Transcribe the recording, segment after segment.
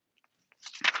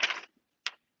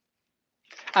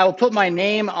I will put my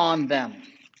name on them.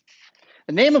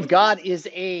 The name of God is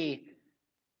a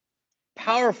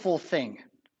powerful thing.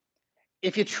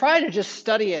 If you try to just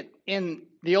study it in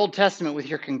the Old Testament with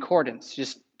your concordance,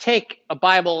 just take a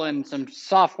Bible and some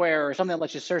software or something that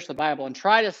lets you search the Bible and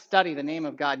try to study the name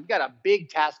of God, you got a big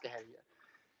task ahead of you.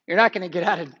 You're not going to get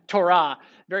out of Torah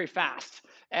very fast.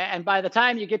 And by the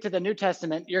time you get to the New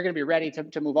Testament, you're going to be ready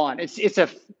to move on. It's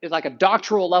like a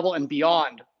doctoral level and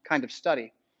beyond kind of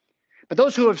study. But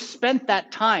those who have spent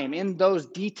that time in those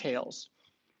details,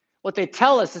 what they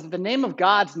tell us is that the name of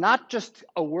God's not just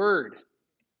a word.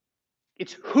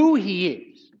 It's who he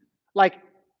is, like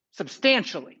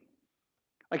substantially.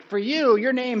 Like for you,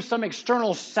 your name's some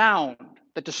external sound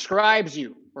that describes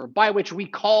you or by which we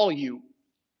call you.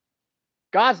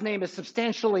 God's name is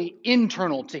substantially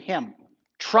internal to him,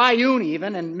 triune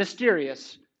even, and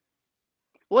mysterious.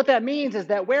 What that means is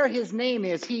that where his name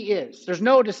is, he is. There's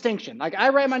no distinction. Like I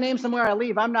write my name somewhere, I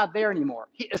leave, I'm not there anymore.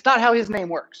 It's not how his name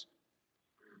works.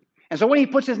 And so when he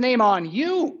puts his name on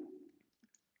you,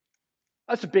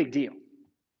 that's a big deal.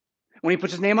 When he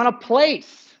puts his name on a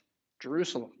place,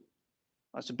 Jerusalem,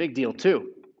 that's a big deal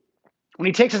too. When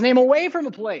he takes his name away from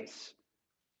a place,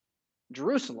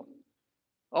 Jerusalem,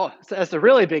 oh, that's a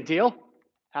really big deal.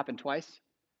 Happened twice.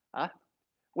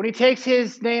 When he takes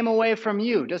his name away from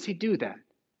you, does he do that?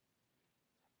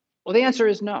 Well, the answer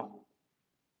is no.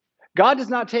 God does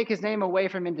not take his name away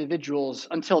from individuals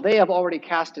until they have already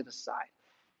cast it aside.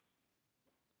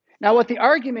 Now, what the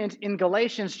argument in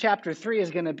Galatians chapter 3 is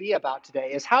going to be about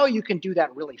today is how you can do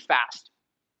that really fast.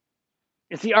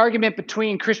 It's the argument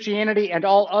between Christianity and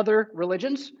all other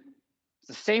religions. It's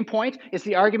the same point. It's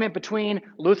the argument between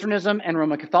Lutheranism and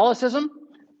Roman Catholicism,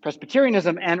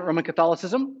 Presbyterianism and Roman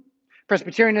Catholicism,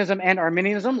 Presbyterianism and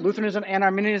Arminianism, Lutheranism and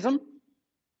Arminianism,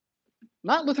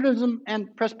 not Lutheranism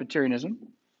and Presbyterianism.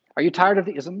 Are you tired of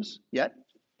the isms yet?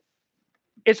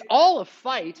 It's all a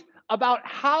fight about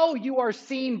how you are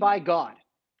seen by God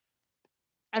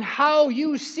and how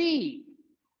you see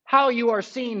how you are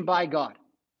seen by God.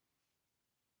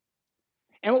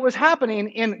 And what was happening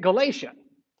in Galatia,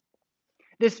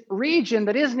 this region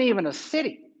that isn't even a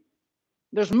city,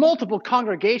 there's multiple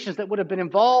congregations that would have been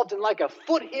involved in like a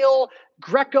foothill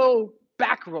Greco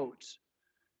backroads.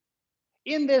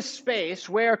 In this space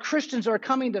where Christians are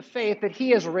coming to faith that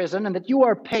he has risen and that you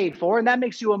are paid for, and that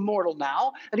makes you immortal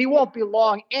now, that he won't be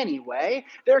long anyway,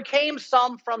 there came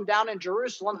some from down in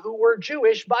Jerusalem who were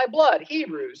Jewish by blood,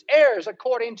 Hebrews, heirs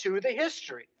according to the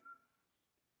history.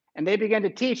 And they began to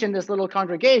teach in this little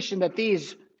congregation that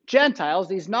these Gentiles,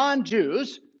 these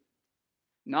non-Jews,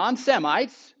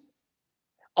 non-Semites,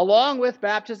 along with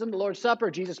baptism, the Lord's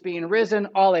Supper, Jesus being risen,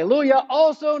 alleluia,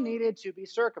 also needed to be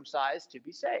circumcised to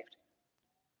be saved.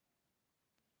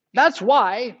 That's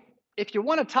why, if you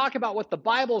want to talk about what the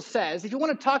Bible says, if you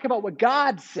want to talk about what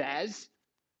God says,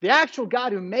 the actual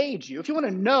God who made you, if you want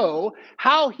to know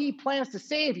how he plans to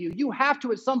save you, you have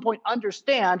to at some point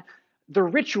understand the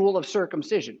ritual of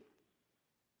circumcision.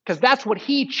 Because that's what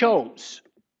he chose.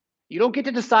 You don't get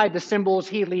to decide the symbols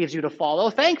he leaves you to follow.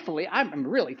 Thankfully,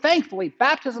 thankfully,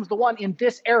 baptism is the one in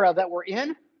this era that we're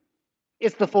in.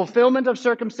 It's the fulfillment of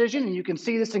circumcision, and you can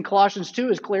see this in Colossians 2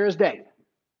 as clear as day.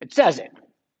 It says it.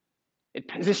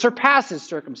 It surpasses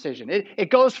circumcision. It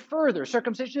goes further.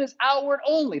 Circumcision is outward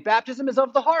only. Baptism is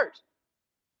of the heart.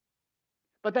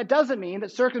 But that doesn't mean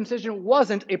that circumcision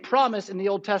wasn't a promise in the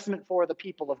Old Testament for the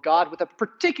people of God with a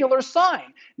particular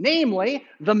sign. Namely,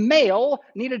 the male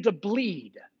needed to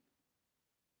bleed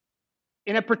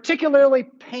in a particularly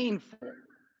painful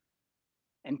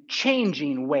and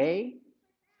changing way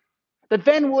that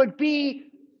then would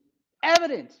be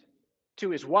evident to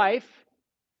his wife,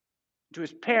 to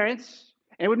his parents,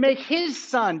 and it would make his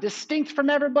son distinct from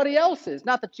everybody else's.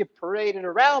 Not that you parade it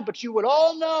around, but you would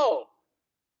all know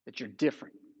that you're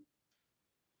different.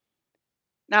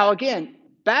 Now, again,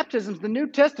 baptism is the New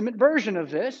Testament version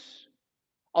of this,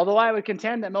 although I would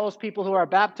contend that most people who are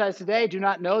baptized today do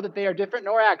not know that they are different,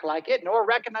 nor act like it, nor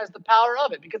recognize the power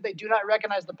of it, because they do not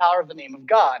recognize the power of the name of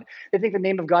God. They think the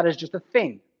name of God is just a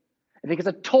thing. They think it's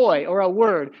a toy or a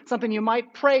word, something you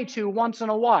might pray to once in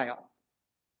a while,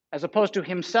 as opposed to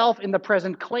himself in the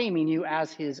present claiming you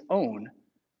as his own,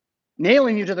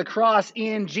 nailing you to the cross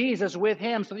in Jesus with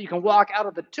him so that you can walk out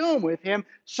of the tomb with him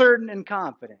certain and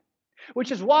confident.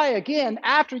 Which is why, again,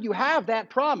 after you have that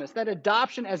promise, that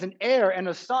adoption as an heir and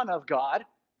a son of God,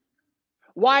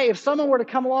 why, if someone were to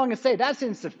come along and say, that's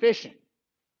insufficient,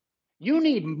 you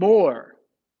need more.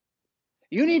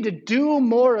 You need to do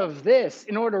more of this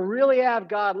in order to really have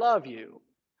God love you.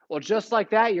 Well, just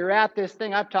like that, you're at this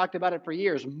thing, I've talked about it for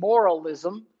years,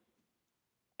 moralism.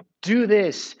 Do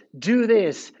this, do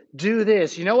this, do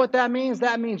this. You know what that means?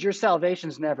 That means your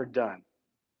salvation's never done.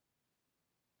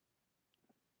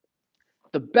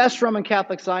 The best Roman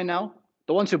Catholics I know,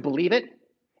 the ones who believe it,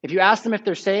 if you ask them if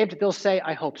they're saved, they'll say,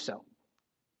 I hope so.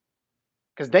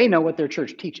 Because they know what their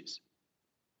church teaches.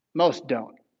 Most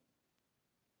don't.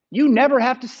 You never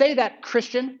have to say that,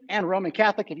 Christian and Roman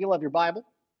Catholic, if you love your Bible.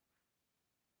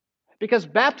 Because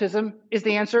baptism is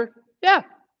the answer, yeah,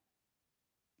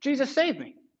 Jesus saved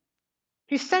me.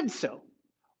 He said so.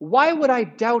 Why would I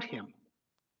doubt him?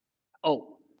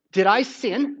 Oh, did I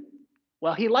sin?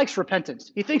 Well, he likes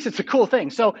repentance. He thinks it's a cool thing.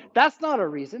 So that's not a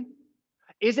reason.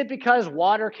 Is it because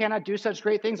water cannot do such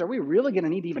great things? Are we really going to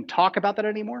need to even talk about that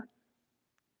anymore?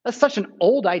 That's such an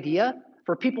old idea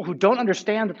for people who don't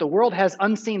understand that the world has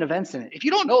unseen events in it. If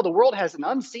you don't know the world has an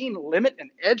unseen limit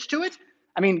and edge to it,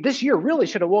 I mean, this year really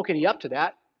should have woken you up to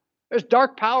that. There's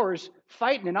dark powers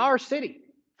fighting in our city,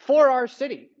 for our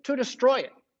city, to destroy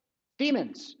it.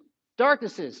 Demons,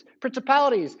 darknesses,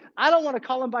 principalities. I don't want to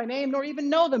call them by name nor even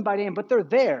know them by name, but they're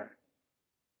there.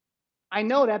 I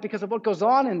know that because of what goes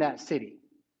on in that city.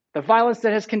 The violence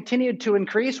that has continued to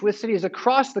increase with cities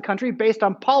across the country based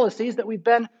on policies that we've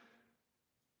been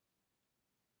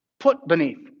put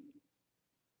beneath.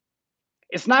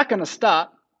 It's not going to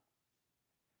stop.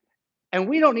 And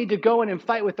we don't need to go in and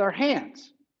fight with our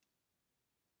hands.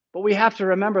 But we have to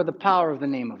remember the power of the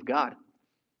name of God.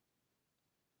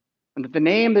 And that the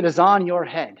name that is on your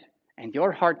head and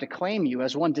your heart to claim you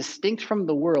as one distinct from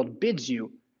the world bids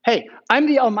you, hey, I'm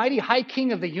the almighty high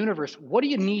king of the universe. What do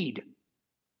you need?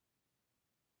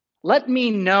 Let me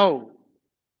know.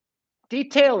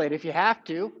 Detail it if you have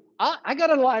to. I got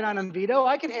a line on veto.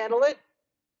 I can handle it.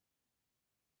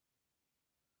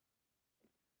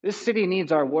 This city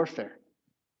needs our warfare.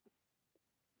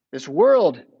 This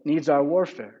world needs our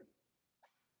warfare.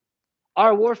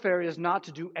 Our warfare is not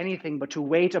to do anything but to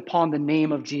wait upon the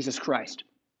name of Jesus Christ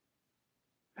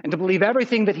and to believe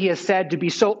everything that he has said to be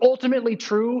so ultimately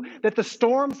true that the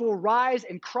storms will rise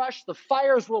and crush, the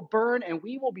fires will burn, and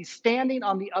we will be standing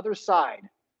on the other side.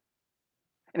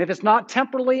 And if it's not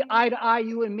temporally eye to eye,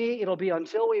 you and me, it'll be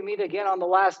until we meet again on the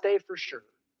last day for sure.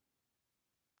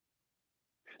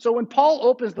 So when Paul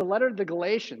opens the letter to the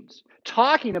Galatians,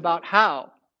 talking about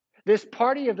how this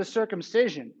party of the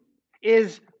circumcision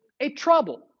is a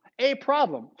trouble, a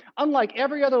problem, unlike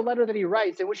every other letter that he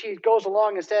writes in which he goes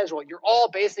along and says, well, you're all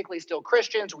basically still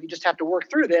Christians, we just have to work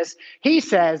through this. He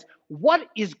says, what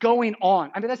is going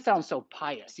on? I mean, that sounds so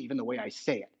pious, even the way I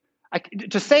say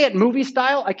it. To say it movie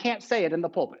style, I can't say it in the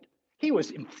pulpit. He was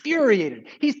infuriated.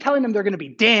 He's telling them they're going to be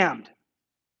damned.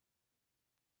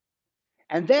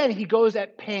 And then he goes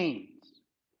at pains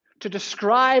to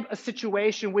describe a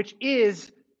situation which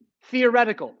is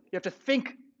theoretical. You have to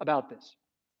think about this,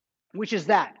 which is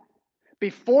that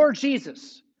before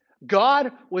Jesus,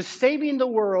 God was saving the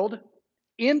world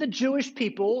in the Jewish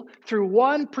people through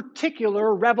one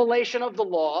particular revelation of the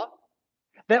law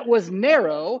that was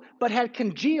narrow, but had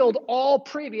congealed all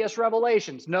previous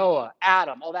revelations, Noah,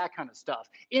 Adam, all that kind of stuff,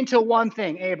 into one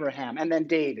thing, Abraham, and then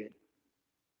David.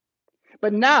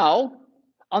 But now,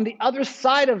 on the other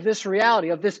side of this reality,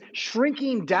 of this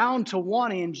shrinking down to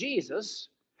one in Jesus,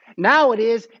 now it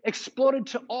is exploded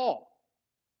to all.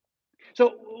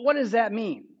 So what does that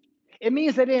mean? It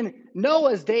means that in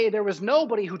Noah's day, there was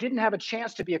nobody who didn't have a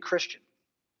chance to be a Christian.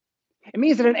 It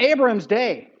means that in Abraham's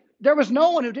day, there was no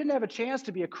one who didn't have a chance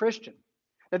to be a Christian.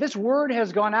 That this word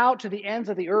has gone out to the ends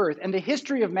of the earth, and the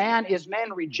history of man is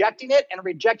men rejecting it, and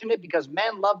rejecting it because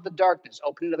men love the darkness.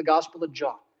 Open to the Gospel of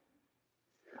John.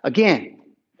 Again,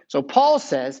 so Paul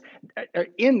says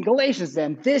in Galatians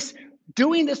then,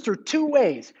 doing this through two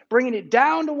ways, bringing it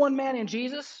down to one man in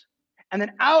Jesus, and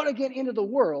then out again into the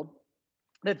world,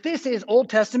 that this is Old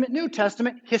Testament, New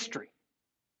Testament history.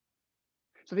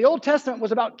 So the Old Testament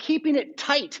was about keeping it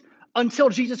tight until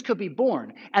Jesus could be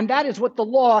born. And that is what the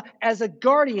law, as a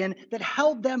guardian that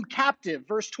held them captive,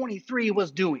 verse 23,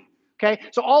 was doing. Okay,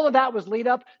 so all of that was lead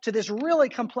up to this really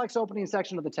complex opening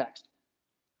section of the text.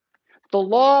 The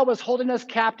law was holding us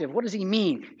captive. What does he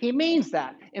mean? He means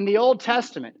that in the Old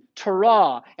Testament,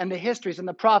 Torah and the histories and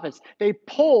the prophets, they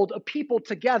pulled a people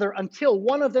together until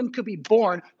one of them could be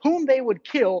born, whom they would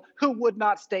kill, who would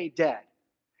not stay dead.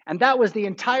 And that was the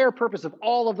entire purpose of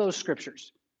all of those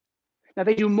scriptures. Now,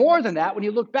 they do more than that when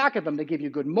you look back at them. They give you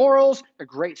good morals, they're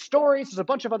great stories, there's a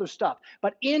bunch of other stuff.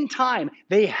 But in time,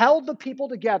 they held the people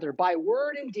together by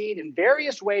word and deed in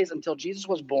various ways until Jesus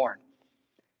was born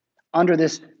under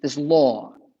this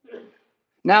law.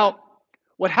 Now,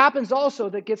 what happens also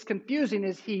that gets confusing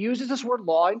is he uses this word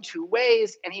law in two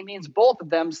ways, and he means both of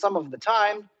them some of the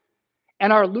time.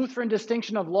 And our Lutheran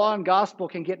distinction of law and gospel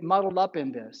can get muddled up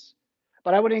in this.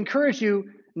 But I would encourage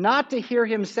you not to hear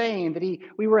him saying that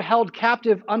we were held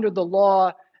captive under the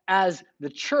law as the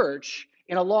church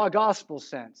in a law gospel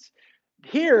sense.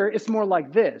 Here, it's more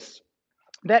like this,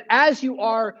 that as you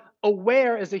are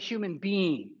aware as a human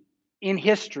being in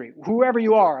history, whoever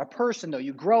you are, a person though,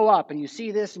 you grow up and you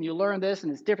see this and you learn this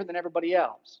and it's different than everybody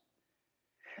else.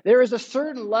 There is a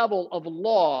certain level of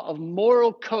law, of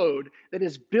moral code that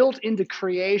is built into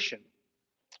creation,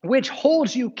 which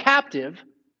holds you captive,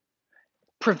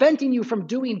 preventing you from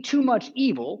doing too much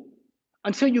evil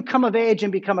until you come of age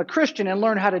and become a Christian and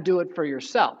learn how to do it for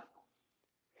yourself.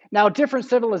 Now, different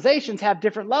civilizations have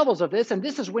different levels of this, and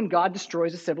this is when God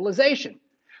destroys a civilization.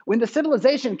 When the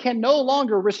civilization can no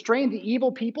longer restrain the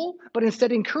evil people, but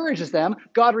instead encourages them,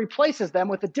 God replaces them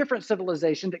with a different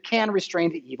civilization that can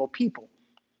restrain the evil people.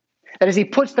 That is, he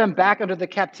puts them back under the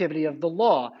captivity of the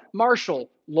law, martial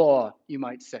law, you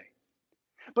might say.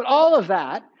 But all of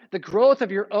that, the growth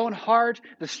of your own heart,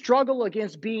 the struggle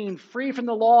against being free from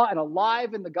the law and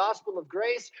alive in the gospel of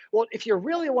grace, well, if you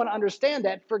really want to understand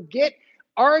that, forget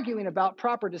arguing about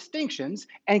proper distinctions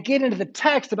and get into the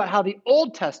text about how the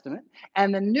Old Testament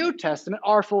and the New Testament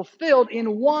are fulfilled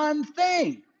in one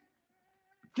thing: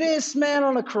 this man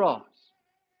on a cross.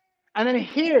 And then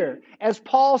here, as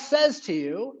Paul says to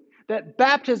you, that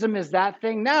baptism is that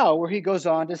thing now, where he goes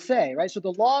on to say, right? So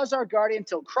the law is our guardian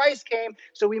until Christ came,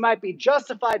 so we might be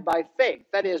justified by faith,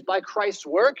 that is, by Christ's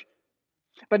work.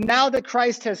 But now that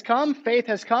Christ has come, faith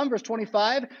has come, verse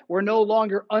 25, we're no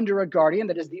longer under a guardian,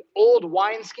 that is the old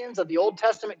wineskins of the Old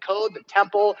Testament code, the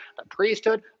temple, the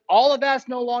priesthood, all of that's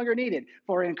no longer needed.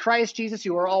 For in Christ Jesus,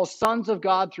 you are all sons of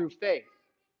God through faith.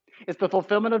 It's the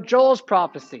fulfillment of Joel's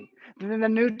prophecy. Then in the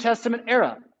New Testament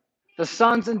era, the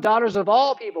sons and daughters of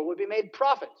all people would be made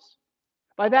prophets.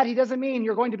 By that, he doesn't mean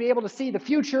you're going to be able to see the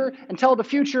future and tell the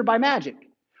future by magic.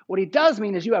 What he does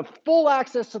mean is you have full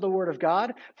access to the Word of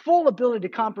God, full ability to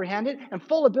comprehend it, and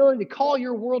full ability to call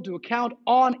your world to account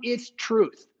on its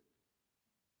truth.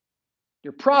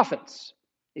 You're prophets,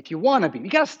 if you want to be. You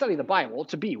got to study the Bible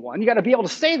to be one. You got to be able to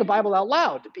say the Bible out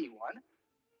loud to be one.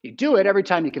 You do it every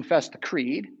time you confess the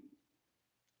creed.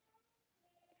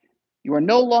 You are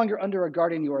no longer under a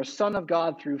guardian. You are a son of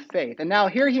God through faith. And now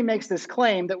here he makes this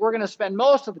claim that we're going to spend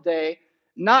most of the day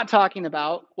not talking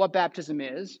about what baptism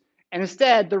is, and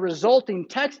instead the resulting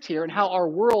text here and how our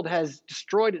world has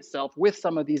destroyed itself with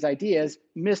some of these ideas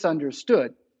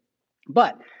misunderstood.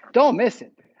 But don't miss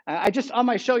it. I just, on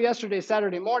my show yesterday,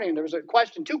 Saturday morning, there was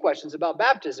two questions about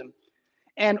baptism.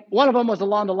 And one of them was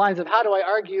along the lines of, how do I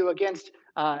argue against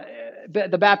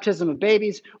the baptism of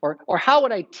babies? Or how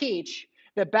would I teach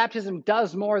that baptism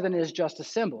does more than is just a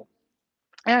symbol?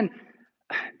 And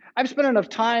I've spent enough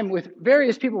time with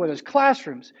various people, whether it's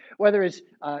classrooms, whether it's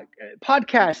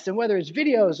podcasts, and whether it's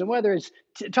videos, and whether it's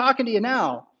talking to you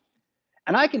now.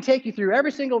 And I can take you through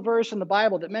every single verse in the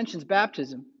Bible that mentions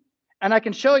baptism. And I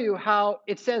can show you how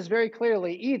it says very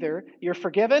clearly, either you're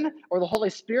forgiven, or the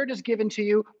Holy Spirit is given to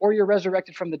you, or you're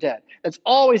resurrected from the dead. That's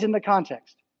always in the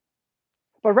context.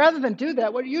 But rather than do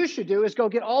that, what you should do is go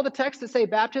get all the texts that say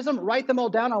baptism, write them all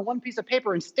down on one piece of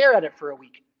paper, and stare at it for a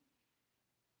week.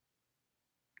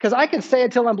 Because I can say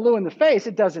it till I'm blue in the face,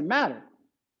 it doesn't matter.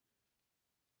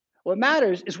 What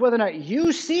matters is whether or not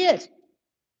you see it.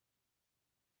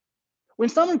 When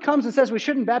someone comes and says we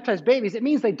shouldn't baptize babies, it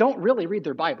means they don't really read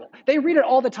their Bible. They read it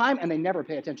all the time and they never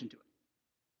pay attention to it.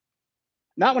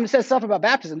 Not when it says stuff about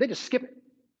baptism, they just skip it.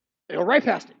 They go right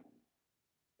past it.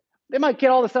 They might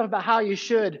get all the stuff about how you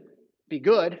should be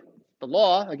good, the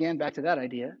law, again, back to that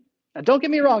idea. Now, don't get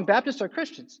me wrong, Baptists are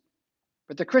Christians,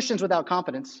 but they're Christians without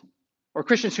confidence, or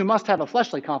Christians who must have a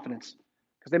fleshly confidence,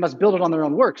 because they must build it on their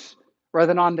own works rather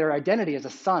than on their identity as a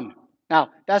son.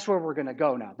 Now, that's where we're going to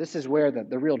go now. This is where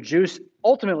the real juice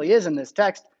ultimately is in this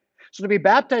text. So to be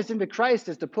baptized into Christ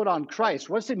is to put on Christ.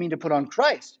 What does it mean to put on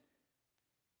Christ?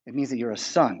 It means that you're a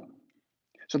son.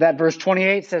 So that verse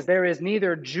 28 says, there is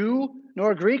neither Jew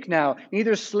nor Greek now,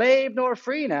 neither slave nor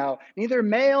free now, neither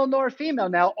male nor female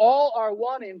now. All are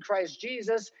one in Christ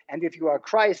Jesus. And if you are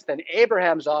Christ, then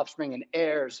Abraham's offspring and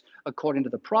heirs according to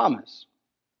the promise.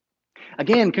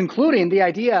 Again, concluding the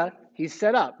idea he's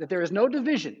set up, that there is no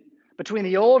division between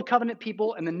the old covenant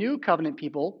people and the new covenant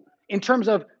people in terms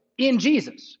of in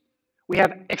Jesus. We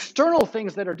have external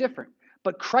things that are different,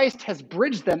 but Christ has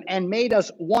bridged them and made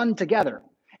us one together.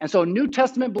 And so New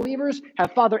Testament believers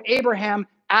have Father Abraham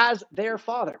as their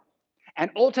father. And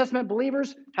Old Testament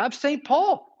believers have St.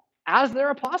 Paul as their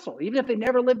apostle, even if they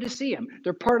never lived to see him.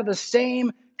 They're part of the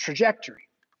same trajectory.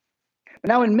 But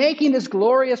now in making this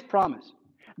glorious promise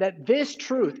that this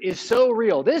truth is so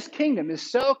real, this kingdom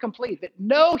is so complete that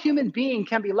no human being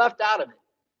can be left out of it,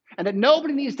 and that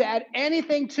nobody needs to add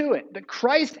anything to it, that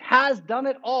Christ has done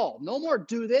it all. No more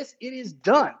do this, it is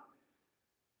done.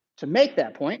 To make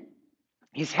that point,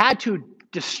 he's had to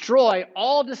destroy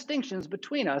all distinctions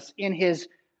between us in his,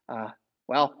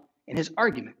 in his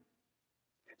argument.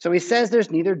 So he says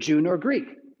there's neither Jew nor Greek,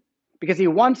 because he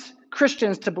wants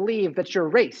Christians to believe that your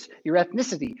race, your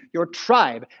ethnicity, your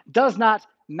tribe does not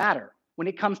matter when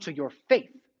it comes to your faith.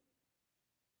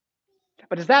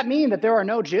 But does that mean that there are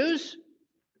no Jews?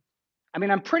 I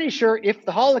mean, I'm pretty sure if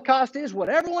the Holocaust is what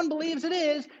everyone believes it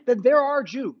is, that there are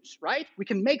Jews, right? We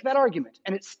can make that argument,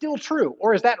 and it's still true.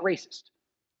 Or is that racist?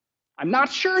 I'm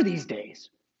not sure these days.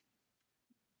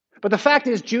 But the fact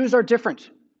is, Jews are different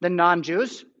than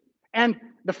non-Jews. And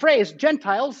the phrase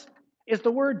Gentiles is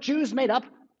the word Jews made up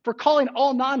for calling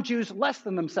all non-Jews less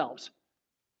than themselves.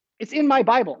 It's in my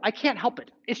Bible. I can't help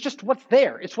it. It's just what's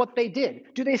there. It's what they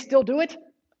did. Do they still do it?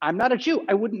 I'm not a Jew.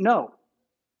 I wouldn't know.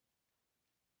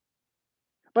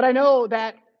 But I know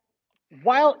that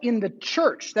while in the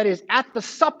church, that is at the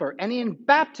supper and in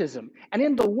baptism and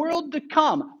in the world to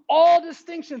come, all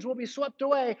distinctions will be swept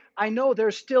away. I know they're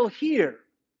still here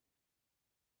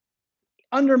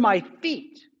under my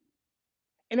feet.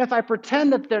 And if I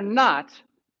pretend that they're not,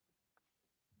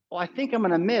 well, I think I'm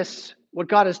going to miss what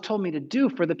God has told me to do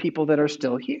for the people that are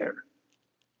still here.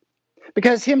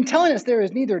 Because him telling us there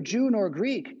is neither Jew nor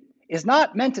Greek is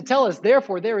not meant to tell us,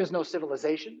 therefore, there is no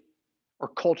civilization or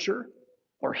culture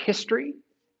or history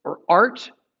or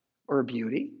art or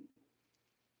beauty.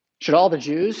 Should all the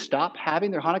Jews stop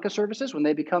having their Hanukkah services when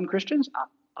they become Christians?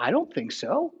 I don't think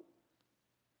so.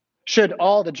 Should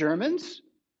all the Germans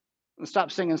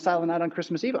stop singing Silent Night on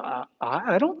Christmas Eve?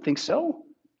 I don't think so.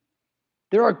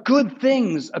 There are good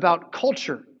things about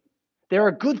culture. There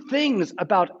are good things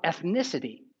about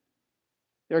ethnicity.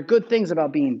 There are good things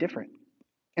about being different.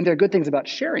 And there are good things about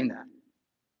sharing that.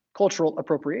 Cultural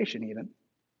appropriation, even.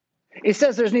 It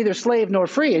says there's neither slave nor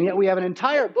free, and yet we have an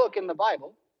entire book in the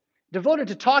Bible devoted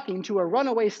to talking to a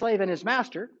runaway slave and his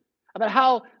master about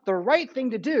how the right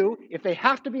thing to do, if they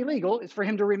have to be legal, is for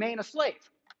him to remain a slave.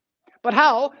 But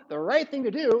how the right thing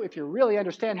to do, if you really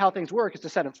understand how things work, is to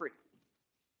set him free.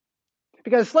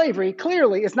 Because slavery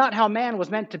clearly is not how man was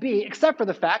meant to be, except for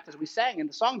the fact, as we sang in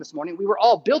the song this morning, we were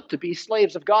all built to be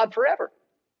slaves of God forever.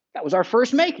 That was our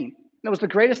first making. That was the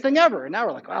greatest thing ever. And now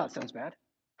we're like, wow, that sounds bad.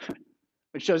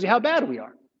 Which shows you how bad we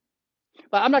are.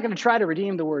 But I'm not going to try to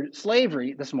redeem the word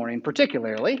slavery this morning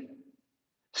particularly.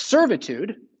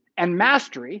 Servitude and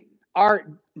mastery are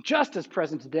just as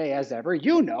present today as ever.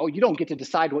 You know, you don't get to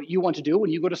decide what you want to do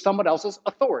when you go to someone else's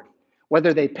authority,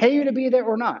 whether they pay you to be there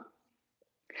or not.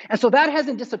 And so that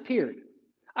hasn't disappeared.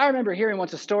 I remember hearing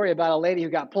once a story about a lady who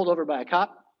got pulled over by a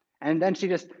cop, and then she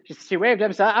waved at him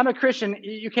and said, I'm a Christian,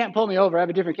 you can't pull me over, I have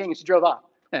a different king, and she drove off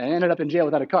and ended up in jail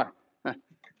without a car.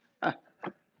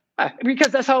 Because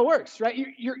that's how it works, right?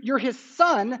 You're his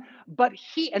son, but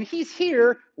he's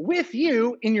here with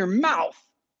you in your mouth.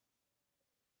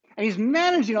 And he's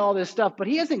managing all this stuff, but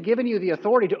he hasn't given you the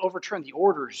authority to overturn the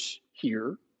orders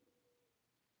here.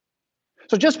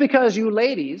 So just because you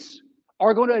ladies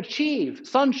are going to achieve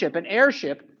sonship and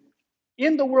heirship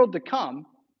in the world to come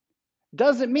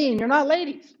doesn't mean you're not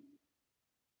ladies.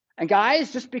 And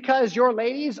guys, just because your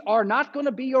ladies are not going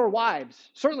to be your wives,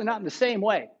 certainly not in the same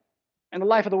way in the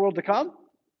life of the world to come,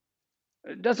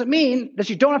 it doesn't mean that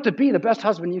you don't have to be the best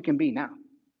husband you can be now.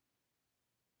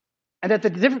 And that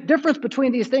the difference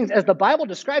between these things, as the Bible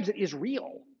describes it, is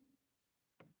real.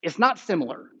 It's not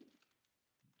similar.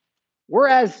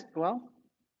 We're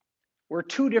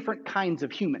two different kinds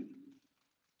of human.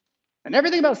 And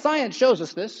everything about science shows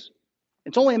us this.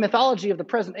 It's only a mythology of the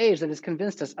present age that has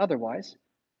convinced us otherwise.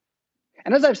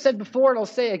 And as I've said before, and I'll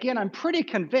say again, I'm pretty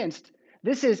convinced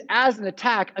this is as an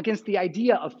attack against the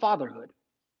idea of fatherhood.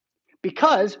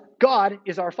 Because God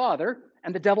is our father,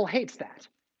 and the devil hates that.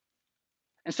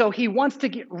 And so he wants to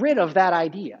get rid of that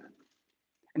idea.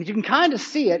 And you can kind of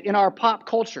see it in our pop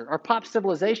culture, our pop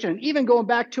civilization, and even going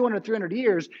back 200, 300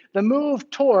 years, the move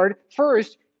toward,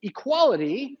 first,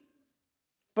 equality,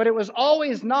 but it was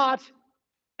always not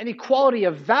an equality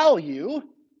of value.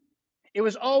 It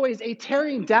was always a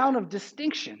tearing down of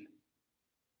distinction.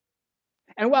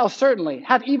 And while certainly,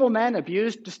 have evil men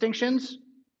abused distinctions?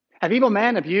 Have evil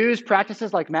men abused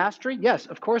practices like mastery? Yes,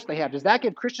 of course they have. Does that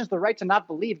give Christians the right to not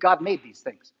believe God made these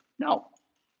things? No.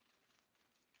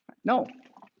 No.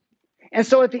 And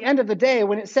so at the end of the day,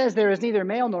 when it says there is neither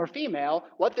male nor female,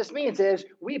 what this means is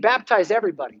we baptize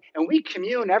everybody and we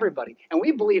commune everybody and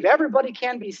we believe everybody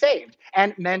can be saved.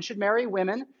 And men should marry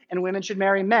women and women should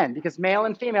marry men because male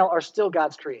and female are still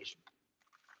God's creation.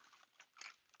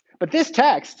 But this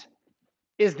text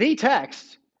is the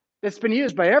text that's been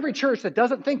used by every church that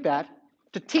doesn't think that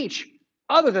to teach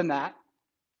other than that,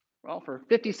 well, for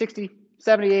 50, 60,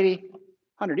 70, 80,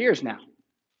 100 years now.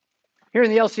 Here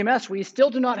in the LCMS, we still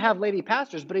do not have lady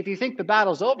pastors, but if you think the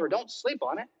battle's over, don't sleep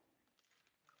on it.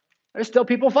 There's still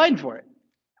people fighting for it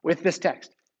with this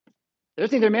text.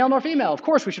 There's neither male nor female. Of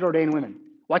course we should ordain women.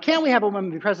 Why can't we have a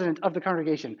woman be president of the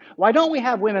congregation? Why don't we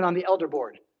have women on the elder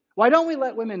board? Why don't we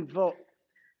let women vote?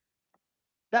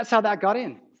 That's how that got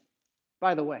in,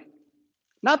 by the way.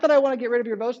 Not that I want to get rid of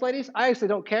your votes, ladies. I actually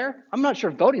don't care. I'm not sure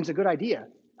if voting's a good idea.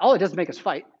 All it does is make us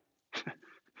fight.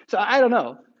 So I don't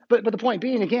know. But the point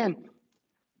being, again,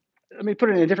 let me put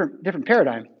it in a different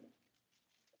paradigm.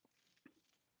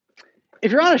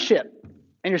 If you're on a ship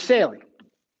and you're sailing,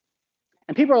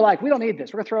 and people are like, we don't need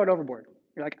this, we're going to throw it overboard.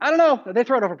 You're like, I don't know. They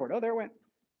throw it overboard. Oh, there it went.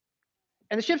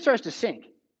 And the ship starts to sink.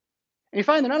 And you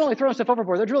find they're not only throwing stuff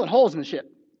overboard, they're drilling holes in the ship.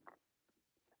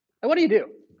 And what do?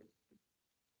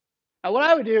 Now, what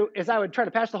I would do is I would try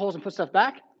to patch the holes and put stuff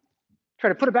back, try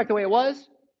to put it back the way it was,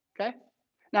 okay?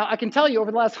 Now, I can tell you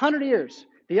over the last 100 years,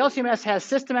 the LCMS has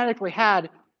systematically had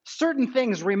certain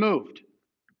things removed.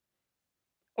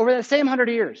 Over that same 100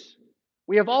 years,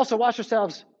 we have also watched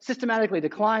ourselves systematically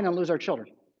decline and lose our children.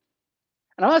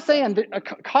 And I'm not saying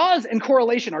that cause and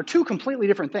correlation are two completely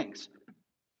different things.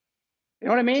 You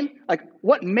know what I mean? Like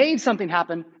what made something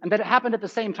happen and that it happened at the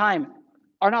same time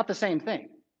are not the same thing.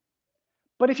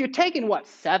 But if you're taking, what,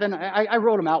 7, I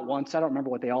wrote them out once, I don't remember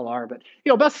what they all are, but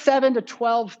about 7 to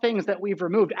 12 things that we've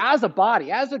removed as a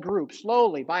body, as a group,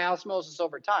 slowly, by osmosis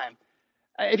over time.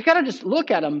 If you kind of just look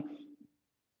at them,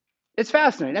 it's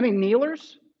fascinating. I mean,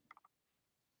 kneelers,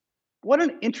 what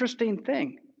an interesting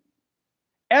thing.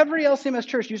 Every LCMS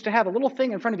church used to have a little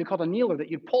thing in front of you called a kneeler that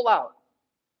you'd pull out.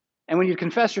 And when you'd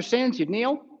confess your sins, you'd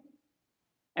kneel.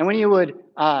 And when you would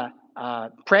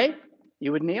pray,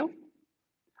 you would kneel.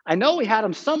 I know we had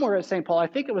them somewhere at St. Paul. I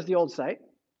think it was the old site.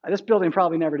 This building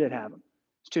probably never did have them.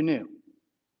 It's too new.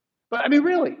 But I mean,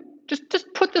 really,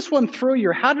 just put this one through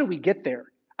your, how did we get there?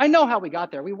 I know how we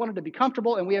got there. We wanted to be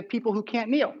comfortable, and we have people who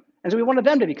can't kneel. And so we wanted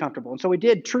them to be comfortable. And so we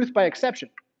did truth by exception.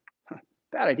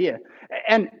 Bad idea.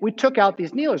 And we took out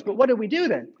these kneelers. But what did we do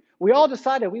then? We all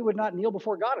decided we would not kneel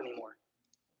before God anymore.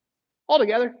 All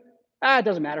together. It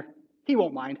doesn't matter. He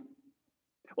won't mind.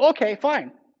 Well, okay,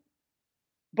 fine.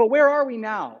 But where are we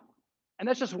now? And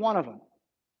that's just one of them.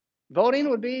 Voting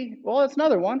would be, well, that's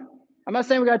another one. I'm not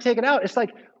saying we got to take it out. It's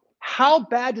like, how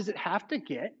bad does it have to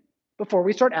get before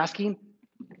we start asking,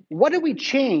 what did we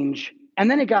change? And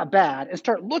then it got bad, and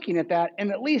start looking at that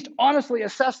and at least honestly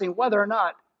assessing whether or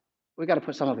not we got to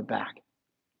put some of it back.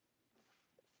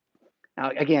 Now,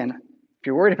 again, if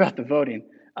you're worried about the voting,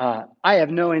 I have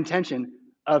no intention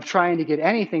of trying to get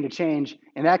anything to change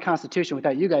in that Constitution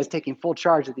without you guys taking full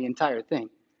charge of the entire thing.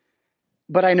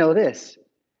 But I know this,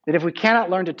 that if we cannot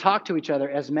learn to talk to each other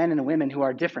as men and women who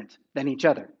are different than each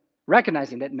other,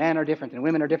 recognizing that men are different and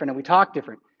women are different and we talk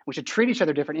different, we should treat each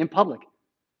other different in public,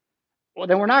 well,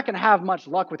 then we're not going to have much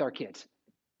luck with our kids,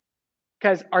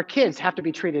 because our kids have to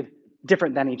be treated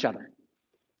different than each other.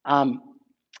 I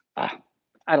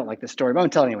don't like this story, but I'm going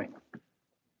to tell it anyway.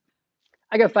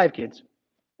 I got 5 kids.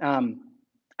 I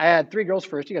had 3 girls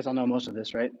first. You guys all know most of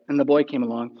this, right? And the boy came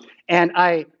along. And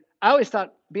I always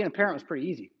thought being a parent was pretty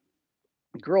easy.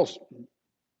 Girls,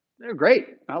 they're great.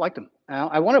 I liked them.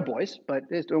 I wanted boys, but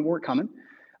they weren't coming.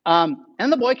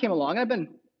 And the boy came along. I've been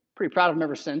pretty proud of him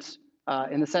ever since,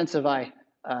 in the sense of I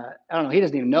don't know, he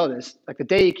doesn't even know this. Like the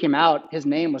day he came out, his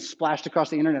name was splashed across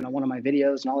the internet on one of my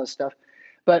videos and all this stuff.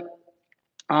 But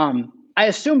I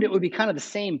assumed it would be kind of the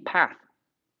same path.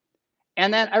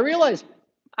 And then I realized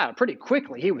pretty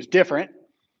quickly he was different,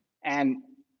 and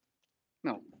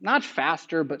not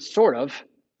faster, but sort of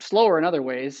slower in other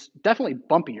ways, definitely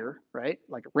bumpier, right?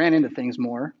 Like ran into things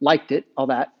more, liked it, all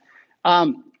that.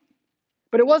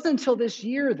 But it wasn't until this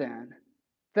year then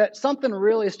that something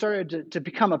really started to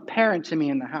become apparent to me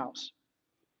in the house,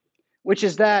 which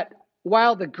is that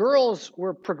while the girls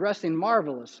were progressing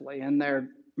marvelously in their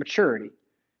maturity,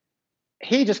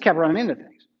 he just kept running into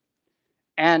things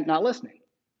and not listening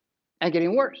and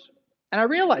getting worse. And I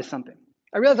realized something.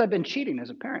 I realized I've been cheating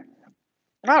as a parent.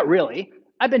 Not really.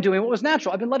 I've been doing what was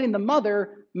natural. I've been letting the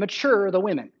mother mature the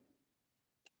women.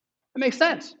 It makes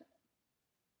sense.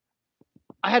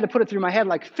 I had to put it through my head,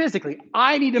 like physically,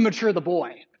 I need to mature the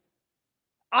boy.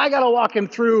 I got to walk him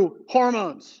through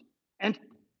hormones and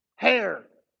hair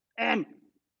and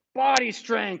body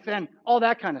strength and all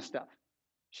that kind of stuff.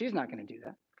 She's not going to do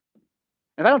that.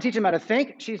 If I don't teach him how to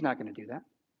think, she's not going to do that.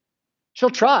 She'll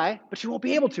try, but she won't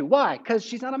be able to. Why? Because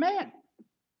she's not a man.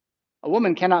 A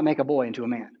woman cannot make a boy into a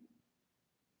man.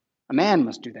 A man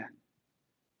must do that.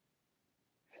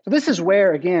 So this is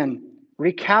where, again,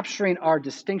 recapturing our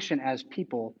distinction as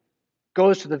people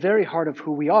goes to the very heart of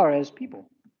who we are as people.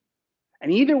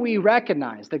 And either we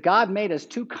recognize that God made us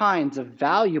two kinds of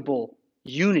valuable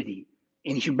unity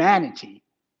in humanity,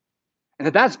 and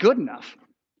that that's good enough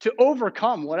to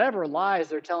overcome whatever lies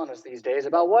they're telling us these days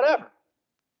about whatever,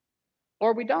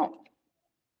 or we don't.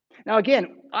 Now,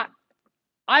 again,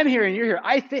 I'm here and you're here,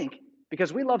 I think,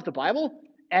 because we love the Bible,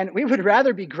 and we would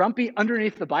rather be grumpy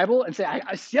underneath the Bible and say,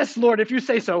 yes, Lord, if you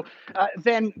say so,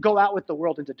 than go out with the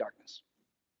world into darkness.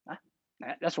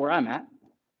 That's where I'm at.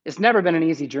 It's never been an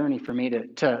easy journey for me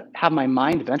to have my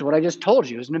mind bent. What I just told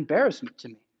you is an embarrassment to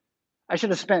me. I should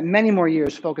have spent many more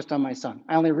years focused on my son.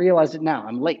 I only realized it now.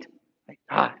 I'm late. It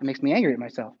makes me angry at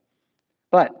myself.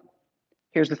 But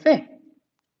here's the thing.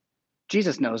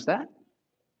 Jesus knows that.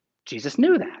 Jesus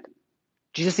knew that.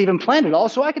 Jesus even planned it all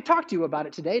so I could talk to you about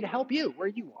it today to help you where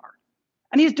you are.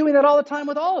 And he's doing that all the time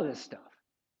with all of this stuff.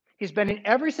 He's bending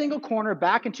every single corner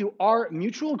back into our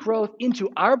mutual growth,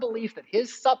 into our belief that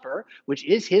his supper, which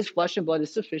is his flesh and blood,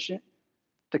 is sufficient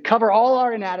to cover all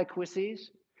our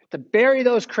inadequacies, to bury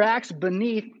those cracks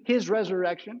beneath his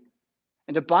resurrection,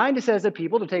 and to bind us as a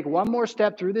people to take one more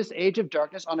step through this age of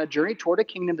darkness on a journey toward a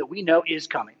kingdom that we know is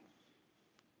coming.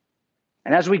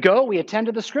 And as we go, we attend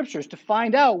to the scriptures to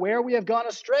find out where we have gone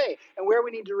astray and where we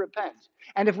need to repent.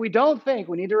 And if we don't think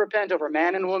we need to repent over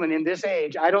man and woman in this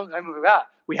age,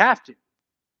 we have to.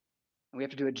 And we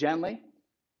have to do it gently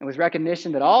and with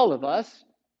recognition that all of us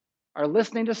are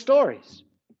listening to stories.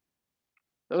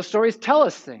 Those stories tell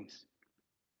us things.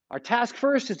 Our task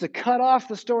first is to cut off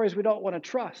the stories we don't want to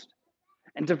trust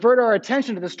and divert our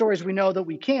attention to the stories we know that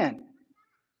we can,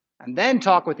 and then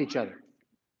talk with each other,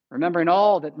 remembering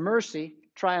all that mercy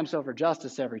triumphs over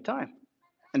justice every time,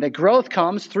 and that growth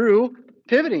comes through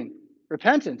pivoting,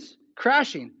 repentance,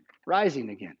 crashing, rising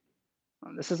again.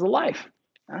 This is the life.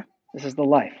 This is the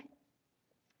life.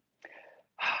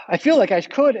 I feel like I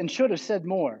could and should have said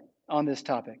more on this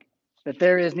topic, that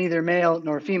there is neither male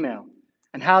nor female,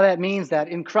 and how that means that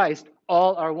in Christ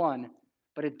all are one.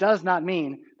 But it does not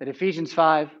mean that Ephesians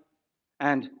 5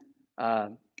 and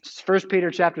 1 Peter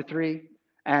chapter 3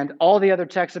 and all the other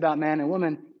texts about man and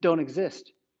woman don't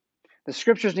exist. The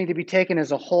scriptures need to be taken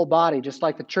as a whole body, just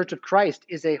like the church of Christ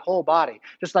is a whole body,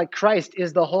 just like Christ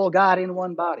is the whole God in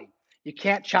one body. You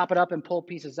can't chop it up and pull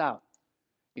pieces out.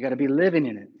 You got to be living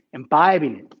in it,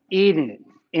 imbibing it, eating it,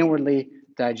 inwardly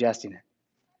digesting it.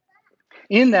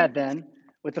 In that, then,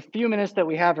 with the few minutes that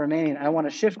we have remaining, I want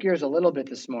to shift gears a little bit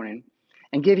this morning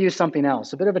and give you something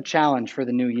else, a bit of a challenge for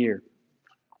the new year.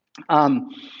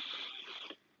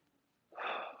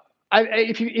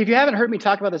 If you haven't heard me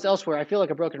talk about this elsewhere, I feel like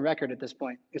a broken record at this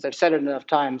point because I've said it enough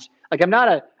times. Like I'm not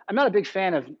a big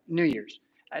fan of New Year's.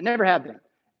 I never have been.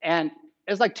 And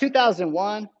it was like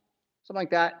 2001, something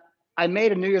like that. I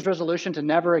made a New Year's resolution to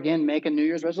never again make a New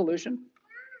Year's resolution,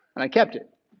 and I kept it.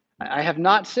 I have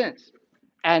not since,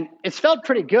 and it's felt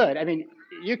pretty good. I mean,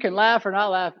 you can laugh or not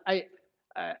laugh.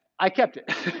 I kept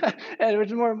it, and which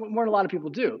is more than a lot of people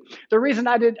do. The reason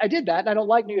I did that, and I don't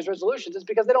like New Year's resolutions, is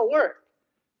because they don't work.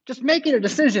 Just making a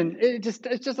decision, it just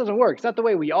doesn't work. It's not the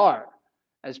way we are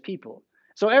as people.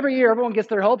 So every year, everyone gets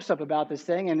their hopes up about this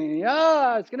thing, and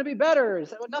it's going to be better.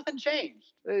 So, nothing changed.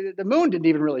 The moon didn't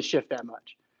even really shift that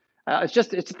much. It's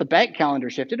just the bank calendar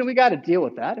shifted, and we got to deal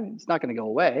with that. I mean, it's not going to go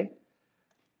away.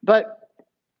 But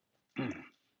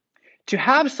to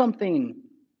have something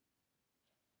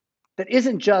that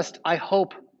isn't just I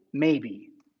hope maybe,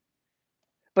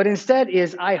 but instead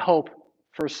is I hope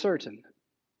for certain.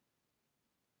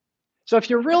 So if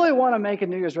you really want to make a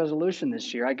New Year's resolution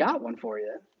this year, I got one for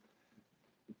you.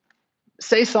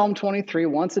 Say Psalm 23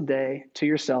 once a day to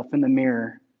yourself in the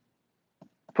mirror,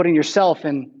 putting yourself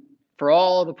in for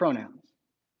all the pronouns.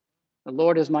 The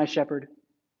Lord is my shepherd.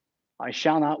 I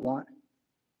shall not want.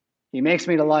 He makes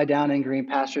me to lie down in green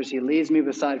pastures. He leads me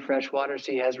beside fresh waters.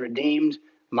 He has redeemed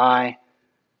my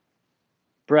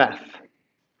breath.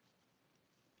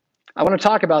 I want to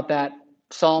talk about that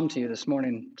psalm to you this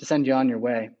morning to send you on your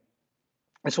way.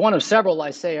 It's one of several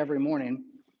I say every morning.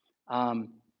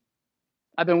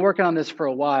 I've been working on this for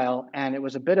a while, and it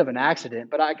was a bit of an accident,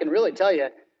 but I can really tell you,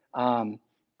 I'm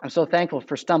so thankful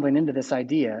for stumbling into this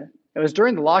idea. It was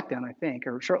during the lockdown, I think,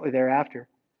 or shortly thereafter.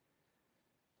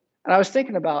 And I was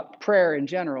thinking about prayer in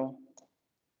general,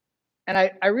 and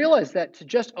I realized that to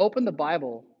just open the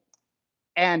Bible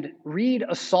and read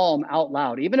a psalm out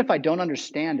loud, even if I don't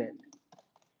understand it,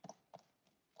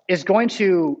 is going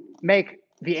to make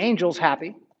the angels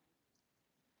happy,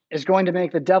 is going to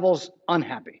make the devils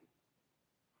unhappy.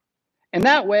 And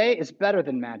that way, it's better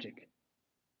than magic.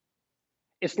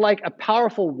 It's like a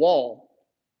powerful wall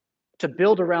to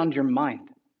build around your mind.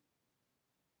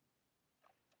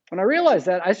 When I realized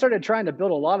that, I started trying to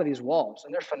build a lot of these walls,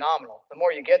 and they're phenomenal. The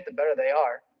more you get, the better they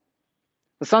are.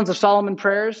 The Sons of Solomon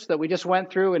prayers that we just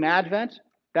went through in Advent,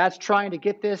 that's trying to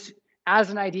get this as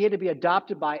an idea to be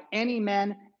adopted by any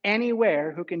men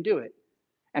anywhere who can do it.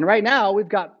 And right now, we've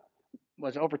got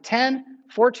over 10,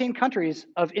 14 countries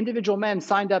of individual men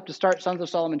signed up to start Sons of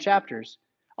Solomon chapters.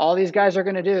 All these guys are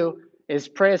going to do is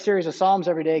pray a series of Psalms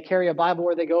every day, carry a Bible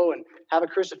where they go, and have a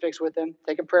crucifix with them,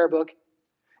 take a prayer book.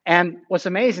 And what's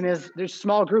amazing is there's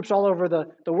small groups all over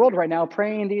the world right now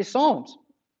praying these Psalms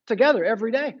together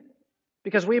every day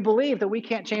because we believe that we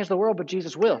can't change the world, but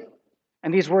Jesus will.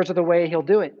 And these words are the way he'll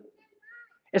do it.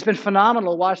 It's been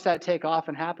phenomenal to watch that take off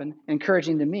and happen,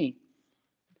 encouraging to me.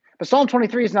 But Psalm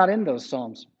 23 is not in those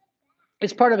Psalms.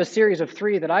 It's part of a series of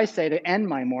 3 that I say to end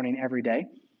my morning every day.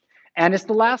 And it's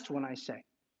the last one I say.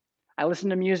 I listen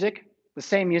to music, the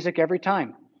same music every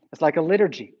time. It's like a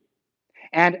liturgy.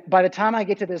 And by the time I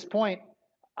get to this point,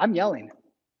 I'm yelling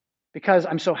because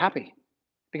I'm so happy,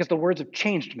 because the words have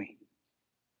changed me.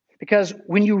 Because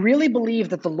when you really believe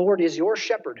that the Lord is your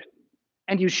shepherd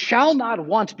and you shall not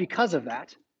want because of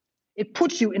that, it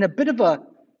puts you in a bit of a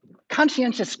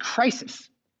conscientious crisis.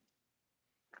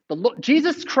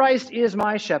 Jesus Christ is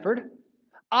my shepherd.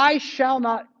 I shall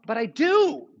not, but I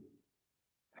do.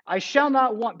 I shall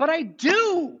not want, but I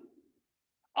do.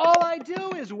 All I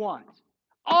do is want.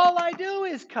 All I do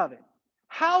is covet.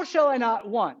 How shall I not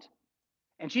want?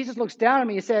 And Jesus looks down at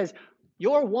me and says,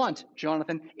 your want,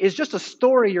 Jonathan, is just a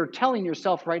story you're telling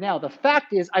yourself right now. The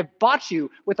fact is, I've bought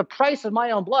you with the price of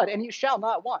my own blood, and you shall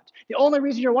not want. The only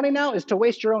reason you're wanting now is to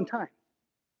waste your own time.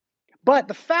 But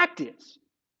the fact is,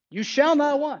 you shall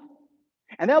not want.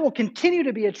 And that will continue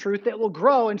to be a truth that will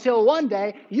grow until one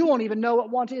day you won't even know what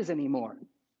want is anymore.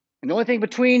 And the only thing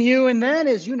between you and then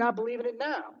is you not believing it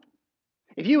now.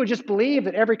 If you would just believe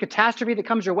that every catastrophe that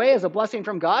comes your way is a blessing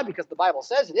from God, because the Bible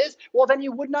says it is, well, then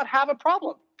you would not have a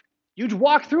problem. You'd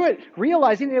walk through it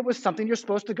realizing it was something you're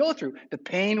supposed to go through. The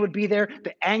pain would be there,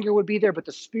 the anger would be there, but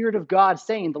the Spirit of God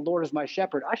saying, the Lord is my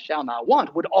shepherd, I shall not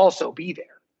want, would also be there.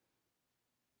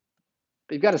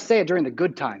 But you've got to say it during the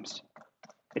good times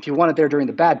if you want it there during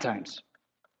the bad times.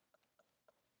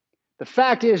 The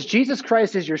fact is, Jesus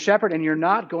Christ is your shepherd, and you're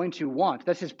not going to want.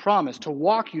 That's his promise, to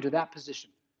walk you to that position.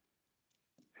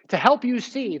 To help you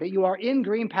see that you are in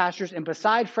green pastures and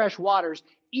beside fresh waters,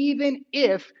 even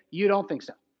if you don't think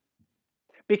so.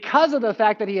 Because of the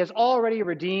fact that he has already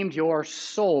redeemed your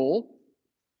soul.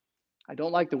 I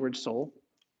don't like the word soul.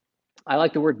 I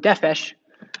like the word nephesh.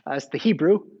 It's the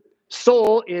Hebrew.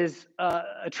 Soul is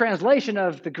a translation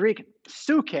of the Greek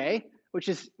psyche, which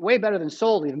is way better than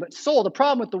soul even. But soul, the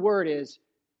problem with the word is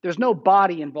there's no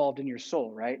body involved in your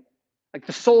soul, right? Like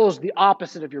the soul is the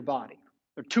opposite of your body.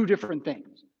 They're two different things.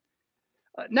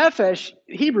 Nephesh,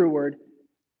 Hebrew word,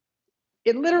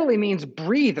 it literally means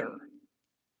breather.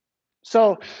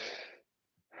 So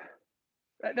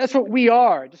that's what we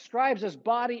are. It describes us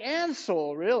body and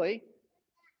soul, really.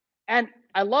 And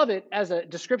I love it as a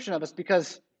description of us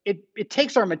because it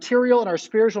takes our material and our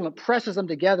spiritual and it presses them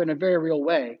together in a very real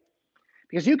way.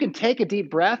 Because you can take a deep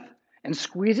breath and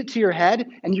squeeze it to your head,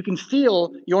 and you can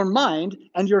feel your mind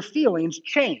and your feelings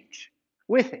change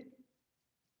with it.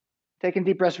 Taking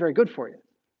deep breaths is very good for you.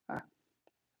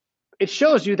 It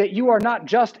shows you that you are not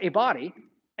just a body,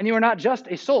 and you are not just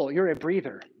a soul. You're a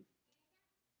breather.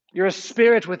 You're a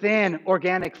spirit within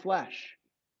organic flesh.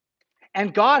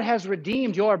 And God has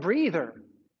redeemed your breather.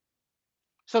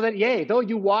 So that, yea, though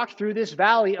you walk through this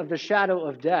valley of the shadow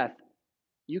of death,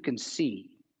 you can see.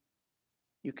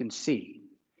 You can see.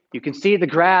 You can see the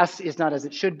grass is not as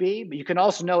it should be, but you can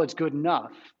also know it's good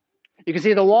enough. You can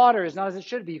see the water is not as it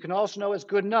should be. You can also know it's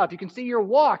good enough. You can see your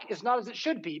walk is not as it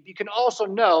should be. You can also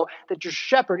know that your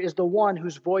shepherd is the one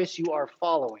whose voice you are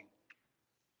following.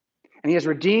 And he has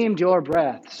redeemed your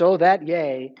breath, so that,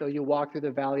 yea, though you walk through the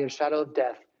valley of shadow of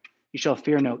death, you shall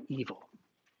fear no evil,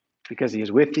 because he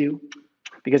is with you,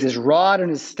 because his rod and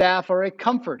his staff are a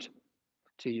comfort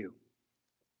to you.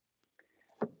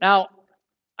 Now,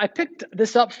 I picked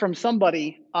this up from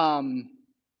somebody.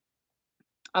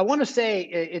 I want to say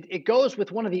it goes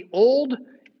with one of the old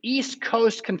East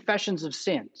Coast confessions of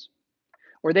sins,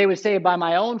 where they would say, by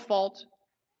my own fault,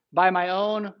 by my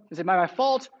own, is it by my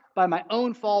fault, by my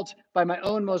own fault, by my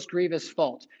own most grievous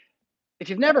fault. If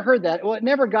you've never heard that, well, it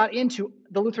never got into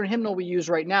the Lutheran hymnal we use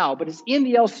right now, but it's in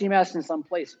the LCMS in some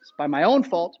places. By my own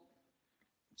fault,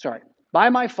 by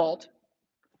my fault,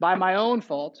 by my own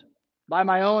fault, by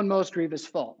my own most grievous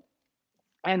fault.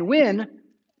 And when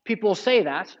people say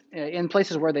that, in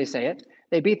places where they say it,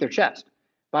 they beat their chest.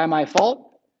 By my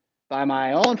fault, by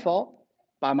my own fault,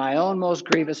 by my own most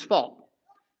grievous fault,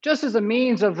 just as a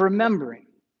means of remembering.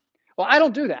 Well, I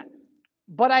don't do that,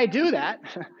 but I do that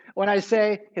when I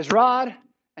say his rod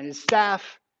and his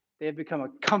staff, they have become a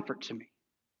comfort to me.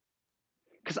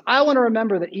 Because I want to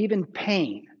remember that even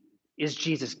pain is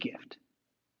Jesus' gift.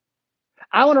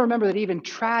 I want to remember that even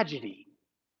tragedy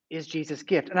is Jesus'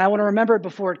 gift. And I want to remember it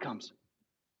before it comes.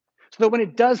 So that when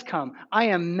it does come, I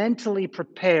am mentally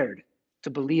prepared to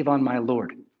believe on my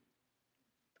Lord.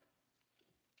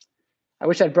 I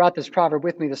wish I'd brought this proverb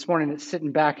with me this morning. It's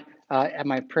sitting back at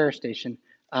my prayer station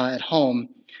at home.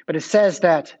 But it says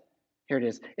that, here it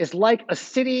is, it's like a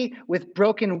city with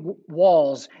broken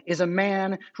walls is a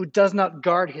man who does not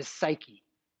guard his psyche.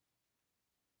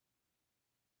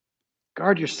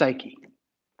 Guard your psyche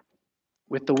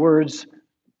with the words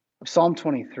of Psalm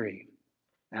 23.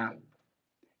 Now,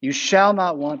 you shall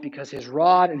not want because his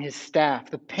rod and his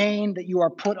staff, the pain that you are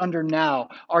put under now,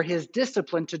 are his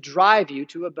discipline to drive you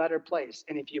to a better place.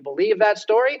 And if you believe that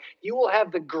story, you will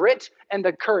have the grit and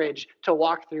the courage to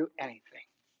walk through anything.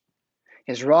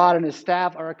 His rod and his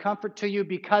staff are a comfort to you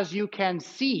because you can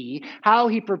see how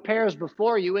he prepares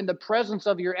before you in the presence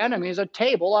of your enemies a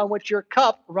table on which your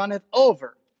cup runneth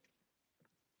over.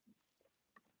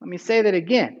 Let me say that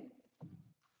again.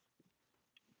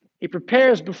 He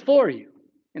prepares before you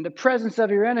in the presence of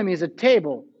your enemies a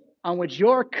table on which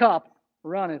your cup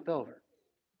runneth over.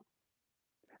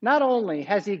 Not only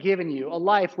has he given you a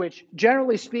life which,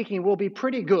 generally speaking, will be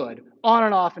pretty good on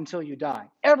and off until you die.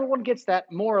 Everyone gets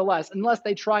that more or less, unless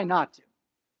they try not to.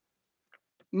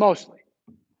 Mostly.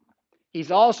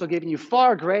 He's also given you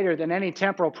far greater than any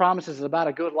temporal promises about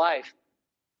a good life.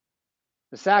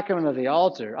 The sacrament of the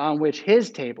altar, on which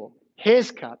his table, his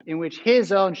cup, in which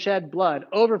his own shed blood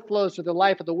overflows through the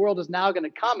life of the world, is now going to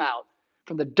come out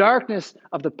from the darkness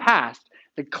of the past,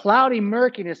 the cloudy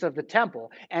murkiness of the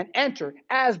temple, and enter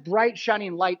as bright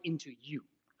shining light into you.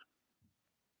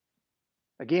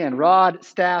 Again, rod,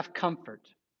 staff, comfort,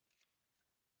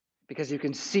 because you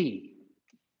can see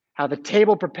how the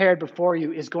table prepared before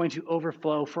you is going to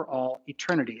overflow for all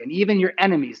eternity. And even your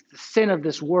enemies, the sin of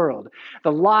this world,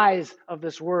 the lies of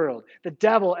this world, the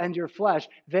devil and your flesh,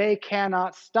 they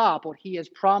cannot stop what he is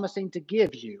promising to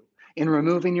give you in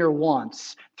removing your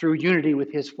wants through unity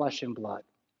with his flesh and blood.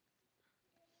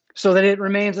 So that it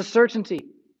remains a certainty.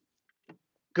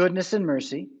 Goodness and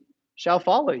mercy shall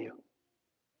follow you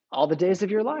all the days of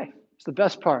your life. It's the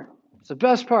best part. It's the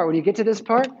best part when you get to this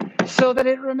part, so that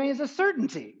it remains a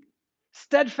certainty.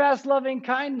 Steadfast loving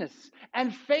kindness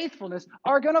and faithfulness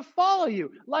are going to follow you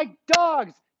like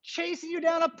dogs chasing you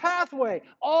down a pathway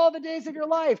all the days of your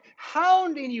life,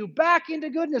 hounding you back into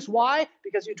goodness. Why?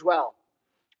 Because you dwell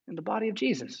in the body of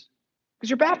Jesus, because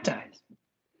you're baptized,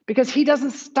 because he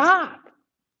doesn't stop.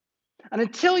 And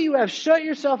until you have shut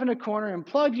yourself in a corner and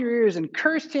plugged your ears and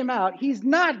cursed him out, he's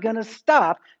not going to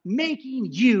stop making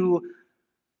you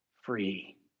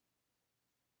free.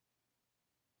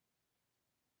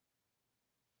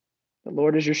 The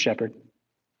Lord is your shepherd.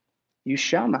 You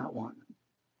shall not want.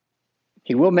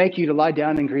 He will make you to lie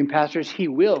down in green pastures. He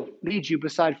will lead you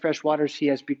beside fresh waters. He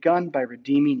has begun by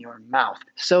redeeming your mouth,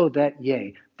 so that,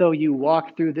 yea, though you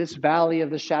walk through this valley of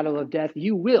the shadow of death,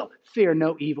 you will fear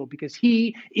no evil, because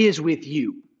he is with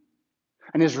you.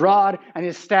 And his rod and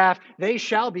his staff, they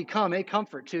shall become a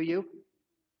comfort to you,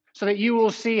 so that you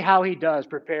will see how he does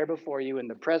prepare before you in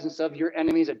the presence of your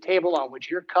enemies a table on which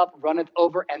your cup runneth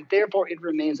over, and therefore it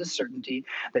remains a certainty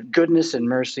that goodness and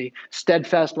mercy,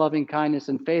 steadfast loving kindness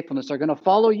and faithfulness are going to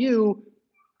follow you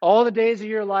all the days of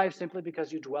your life, simply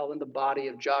because you dwell in the body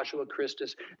of Joshua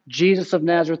Christus, Jesus of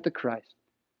Nazareth the Christ,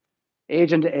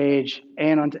 age unto age,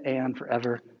 aeon unto aeon,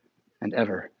 forever and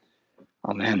ever.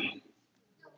 Amen.